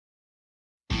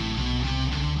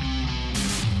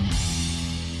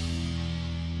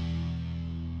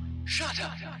Shut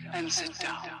up and sit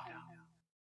down.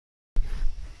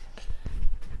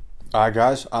 Hi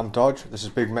guys, I'm Dodge, this is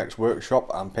Big Mech's Workshop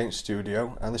and Paint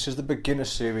Studio, and this is the Beginner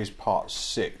Series Part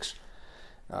 6.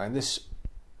 Now in this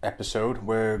episode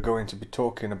we're going to be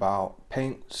talking about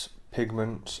paints,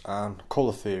 pigments and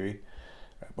colour theory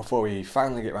before we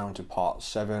finally get round to Part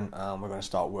 7, and we're going to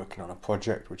start working on a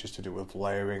project which is to do with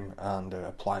layering and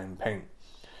applying paint.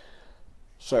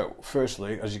 So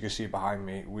firstly, as you can see behind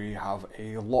me, we have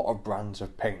a lot of brands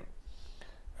of paint.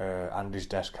 Andy's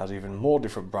desk has even more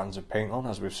different brands of paint on,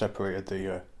 as we've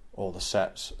separated all the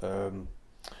sets.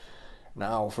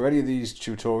 Now, for any of these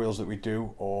tutorials that we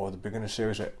do, or the beginner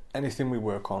series, or anything we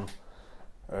work on,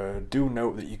 do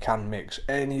note that you can mix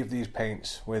any of these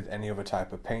paints with any other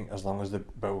type of paint, as long as they're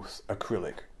both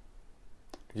acrylic.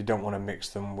 You don't want to mix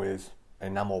them with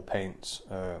enamel paints,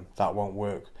 that won't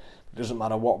work. It doesn't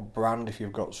matter what brand. If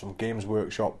you've got some Games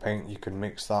Workshop paint, you can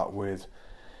mix that with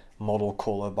Model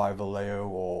Colour by Vallejo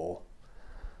or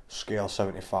Scale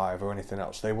 75 or anything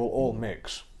else. They will all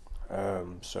mix.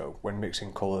 So when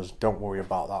mixing colours, don't worry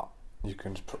about that. You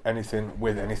can put anything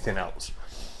with anything else.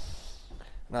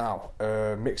 Now,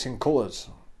 mixing colours.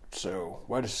 So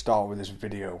where to start with this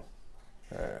video,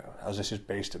 as this is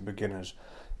based at beginners.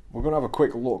 We're going to have a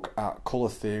quick look at colour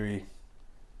theory,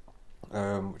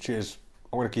 which is,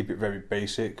 I'm going to keep it very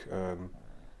basic.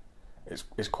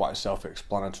 It's quite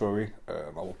self-explanatory. I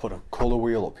will put a colour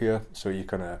wheel up here so you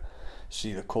can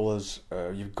see the colours.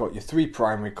 You've got your three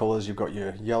primary colours. You've got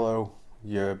your yellow,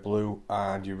 your blue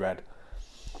and your red.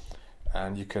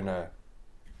 And you can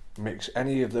mix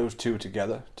any of those two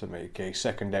together to make a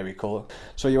secondary colour.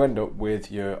 So you end up with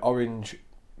your orange,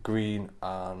 green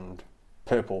and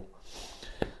purple.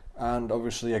 And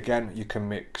obviously again you can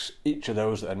mix each of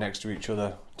those that are next to each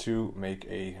other to make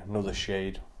another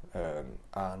shade,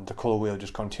 and the colour wheel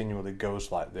just continually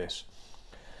goes like this.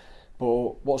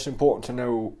 But what's important to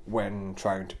know when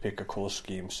trying to pick a colour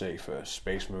scheme, say for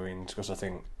Space Marines, because I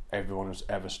think everyone who's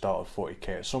ever started 40k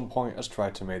at some point has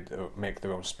tried to make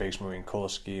their own Space Marine colour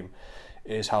scheme,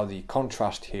 is how the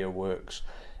contrast here works.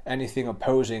 Anything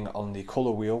opposing on the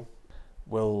colour wheel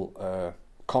will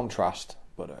contrast,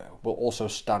 but will also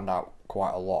stand out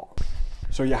quite a lot.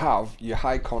 So you have your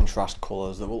high contrast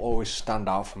colours that will always stand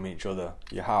out from each other.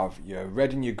 You have your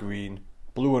red and your green,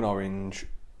 blue and orange,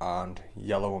 and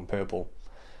yellow and purple.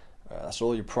 That's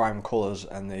all your prime colours,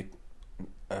 and they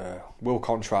will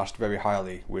contrast very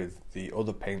highly with the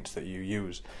other paints that you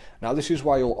use. Now this is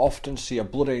why you'll often see a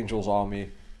Blood Angels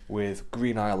army with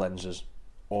green eye lenses,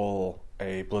 or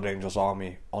a Blood Angels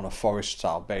army on a forest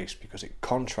style base, because it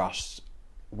contrasts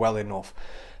well enough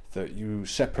that you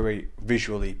separate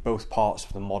visually both parts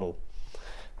of the model.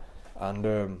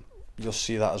 And you'll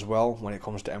see that as well when it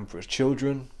comes to Emperor's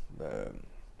Children.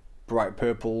 Bright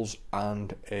purples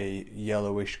and a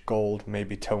yellowish gold,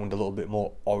 maybe toned a little bit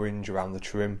more orange around the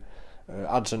trim,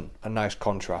 adds a nice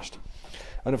contrast.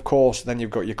 And of course then you've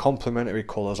got your complementary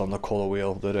colours on the colour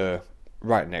wheel that are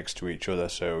right next to each other.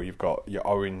 So you've got your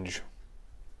orange,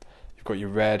 you've got your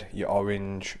red, your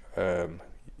orange,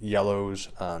 yellows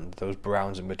and those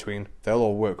browns in between. They'll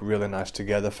all work really nice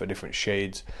together for different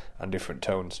shades and different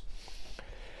tones.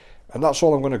 And that's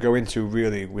all I'm going to go into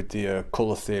really with the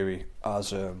colour theory,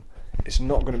 as it's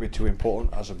not going to be too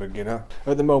important as a beginner.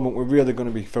 At the moment we're really going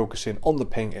to be focusing on the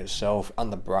paint itself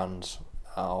and the brands.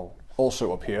 Now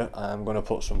also up here I'm going to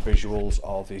put some visuals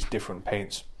of these different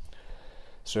paints.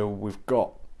 So we've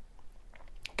got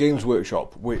Games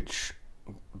Workshop, which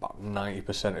about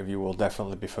 90% of you will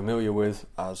definitely be familiar with,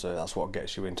 as that's what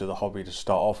gets you into the hobby to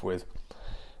start off with.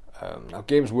 Now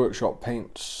Games Workshop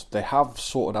paints, they have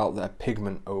sorted out their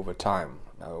pigment over time.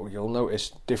 Now you'll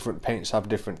notice different paints have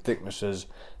different thicknesses.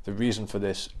 The reason for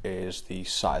this is the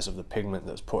size of the pigment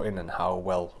that's put in and how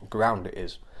well ground it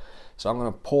is. So I'm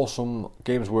going to pour some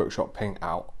Games Workshop paint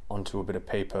out onto a bit of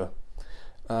paper,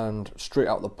 and straight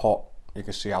out the pot you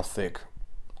can see how thick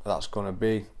that's going to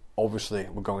be. Obviously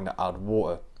we're going to add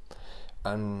water,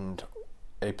 and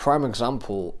a prime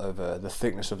example of the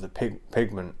thickness of the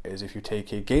pigment is if you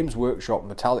take a Games Workshop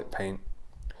metallic paint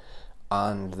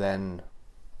and then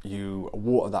you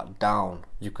water that down,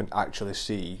 you can actually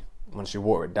see, once you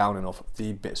water it down enough,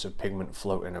 the bits of pigment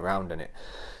floating around in it.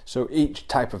 So each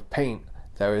type of paint,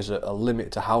 there is a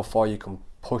limit to how far you can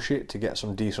push it to get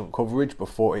some decent coverage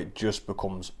before it just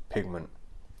becomes pigment.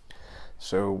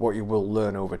 So what you will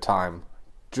learn over time,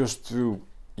 just through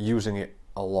using it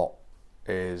a lot,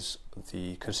 is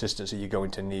the consistency you're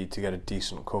going to need to get a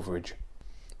decent coverage.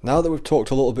 Now that we've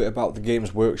talked a little bit about the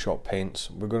Games Workshop paints,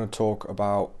 we're going to talk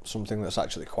about something that's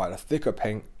actually quite a thicker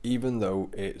paint, even though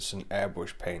it's an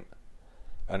airbrush paint.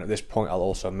 And at this point I'll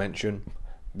also mention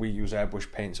We use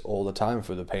airbrush paints all the time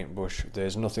for the paintbrush.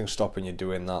 There's nothing stopping you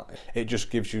doing that. It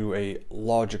just gives you a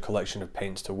larger collection of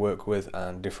paints to work with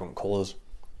and different colours.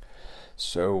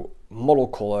 So model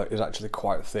colour is actually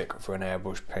quite thick for an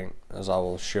airbrush paint, as I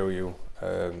will show you.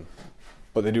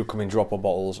 But they do come in dropper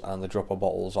bottles, and the dropper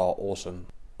bottles are awesome.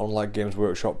 Unlike Games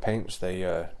Workshop paints,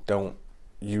 they don't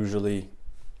usually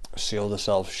seal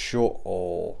themselves shut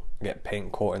or get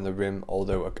paint caught in the rim,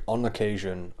 although on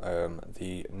occasion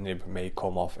the nib may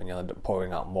come off and you'll end up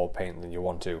pouring out more paint than you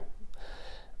want to.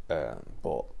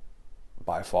 But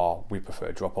by far we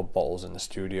prefer dropper bottles in the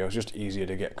studio. It's just easier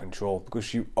to get control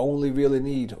because you only really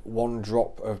need one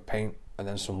drop of paint and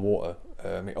then some water.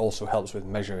 It also helps with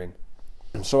measuring.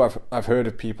 And so I've heard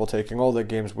of people taking all their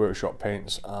Games Workshop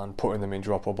paints and putting them in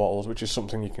dropper bottles, which is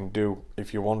something you can do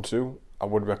if you want to. I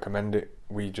would recommend it.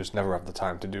 We just never have the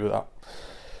time to do that.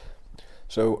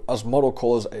 So as model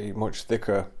colour's a much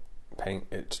thicker paint,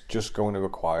 it's just going to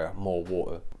require more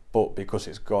water. But because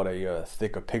it's got a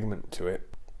thicker pigment to it,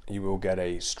 you will get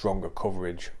a stronger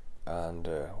coverage. And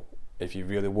if you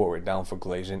really water it down for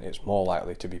glazing, it's more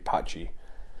likely to be patchy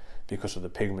because of the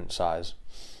pigment size.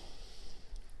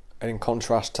 And in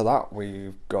contrast to that,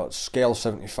 we've got Scale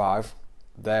 75.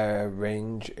 Their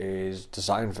range is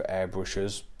designed for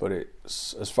airbrushes, but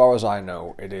it's, as far as I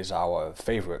know, it is our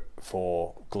favourite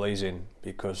for glazing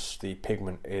because the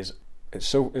pigment is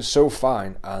so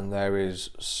fine and there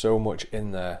is so much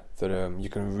in there that you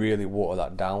can really water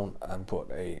that down and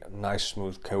put a nice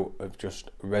smooth coat of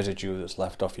just residue that's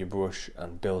left off your brush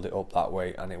and build it up that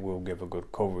way, and it will give a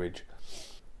good coverage.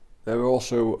 There are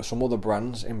also some other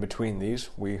brands in between these.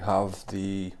 We have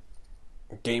the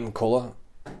Game Colour,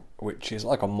 which is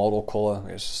like a model colour.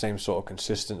 It's the same sort of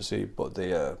consistency, but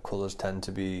the colours tend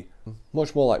to be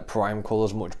much more like prime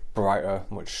colours, much brighter,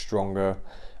 much stronger.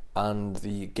 And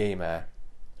the Game Air,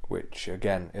 which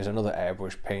again is another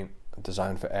airbrush paint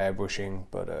designed for airbrushing,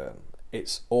 but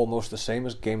it's almost the same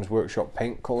as Games Workshop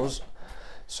paint colours,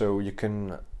 so you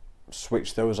can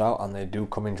switch those out, and they do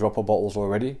come in dropper bottles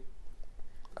already,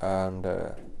 and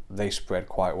they spread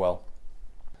quite well.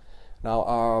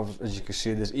 Now, as you can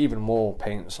see, there's even more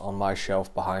paints on my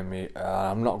shelf behind me.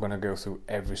 I'm not going to go through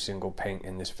every single paint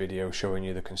in this video, showing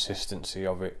you the consistency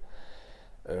of it.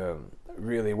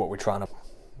 Really, what we're trying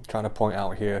to point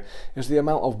out here is the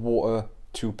amount of water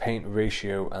to paint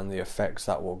ratio and the effects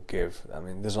that will give. I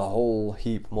mean, there's a whole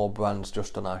heap more brands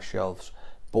just on our shelves,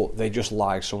 but they just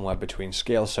lie somewhere between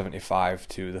Scale 75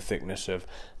 to the thickness of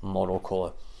model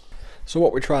colour. So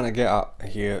what we're trying to get at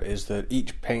here is that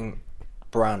each paint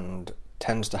brand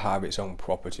tends to have its own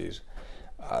properties.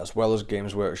 As well as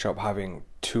Games Workshop having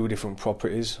two different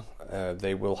properties,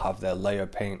 they will have their layer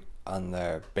paint and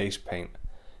their base paint.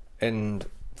 And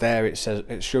there it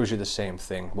shows you the same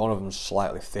thing. One of them's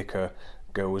slightly thicker,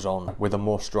 goes on with a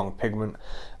more strong pigment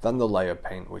than the layer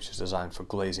paint, which is designed for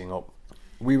glazing up.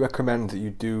 We recommend that you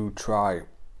do try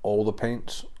all the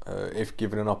paints. If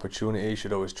given an opportunity, you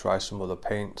should always try some other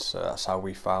paints. That's how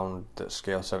we found that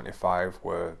Scale 75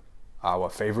 were our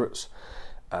favourites,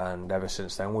 and ever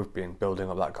since then we've been building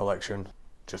up that collection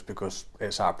just because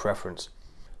it's our preference.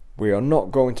 We are not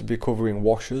going to be covering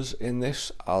washers in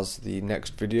this, as the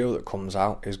next video that comes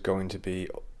out is going to be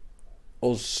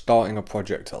us starting a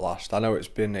project at last. I know it's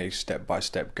been a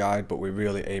step-by-step guide, but we're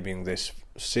really aiming this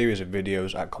series of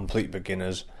videos at complete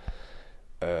beginners.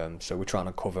 So we're trying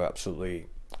to cover absolutely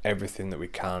everything that we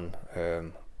can.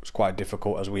 It's quite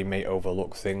difficult as we may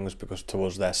overlook things because to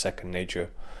us they're second nature.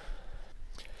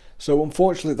 So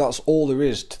unfortunately that's all there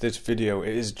is to this video.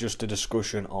 It is just a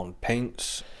discussion on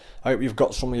paints. I hope you've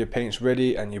got some of your paints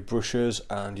ready and your brushes,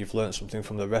 and you've learned something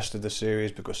from the rest of the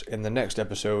series, because in the next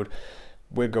episode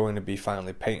we're going to be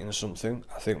finally painting something.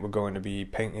 I think we're going to be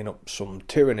painting up some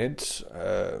Tyranids,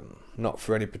 not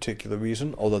for any particular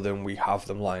reason other than we have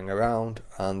them lying around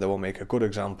and they will make a good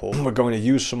example. We're going to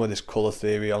use some of this colour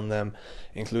theory on them,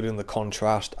 including the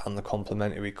contrast and the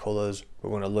complementary colours. We're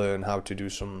going to learn how to do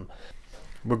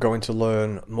we're going to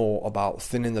learn more about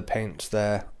thinning the paints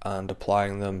there and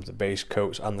applying them, the base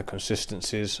coats and the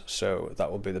consistencies, so that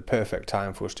will be the perfect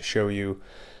time for us to show you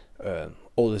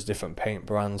all these different paint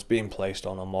brands being placed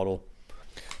on a model.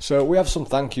 So we have some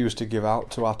thank yous to give out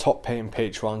to our top painting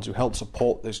patrons who help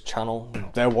support this channel.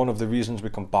 They're one of the reasons we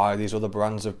can buy these other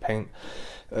brands of paint,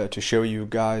 to show you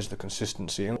guys the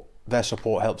consistency. Their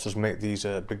support helps us make these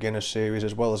beginner series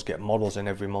as well as get models in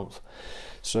every month.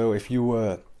 So if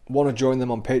you want to join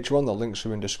them on Patreon, the links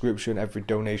are in description. Every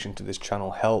donation to this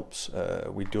channel helps.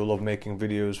 We do love making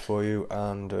videos for you,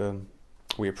 and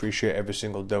We appreciate every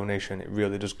single donation. It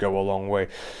really does go a long way.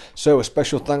 So a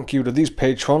special thank you to these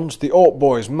patrons: the Oak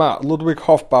Boys, Matt, Ludwig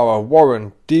Hofbauer,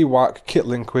 Warren, D-Wack, Kit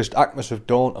Lindquist, Acmus of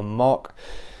Dawn and Mark.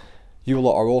 You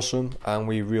lot are awesome, and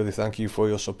we really thank you for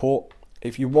your support.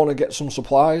 If you want to get some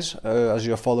supplies as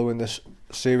you're following this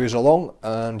series along,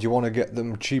 and you want to get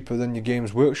them cheaper than your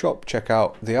Games Workshop, check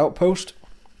out The Outpost.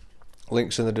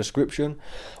 Links in the description.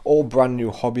 All brand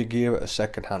new hobby gear at a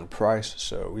second-hand price,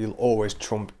 so you'll always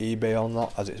trump eBay on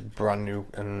that, as it's brand new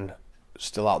and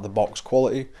still out of the box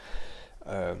quality.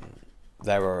 They're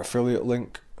our affiliate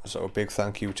link, so a big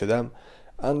thank you to them.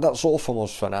 And that's all from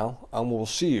us for now, and we'll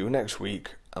see you next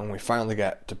week, and we finally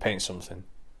get to paint something.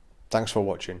 Thanks for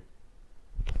watching.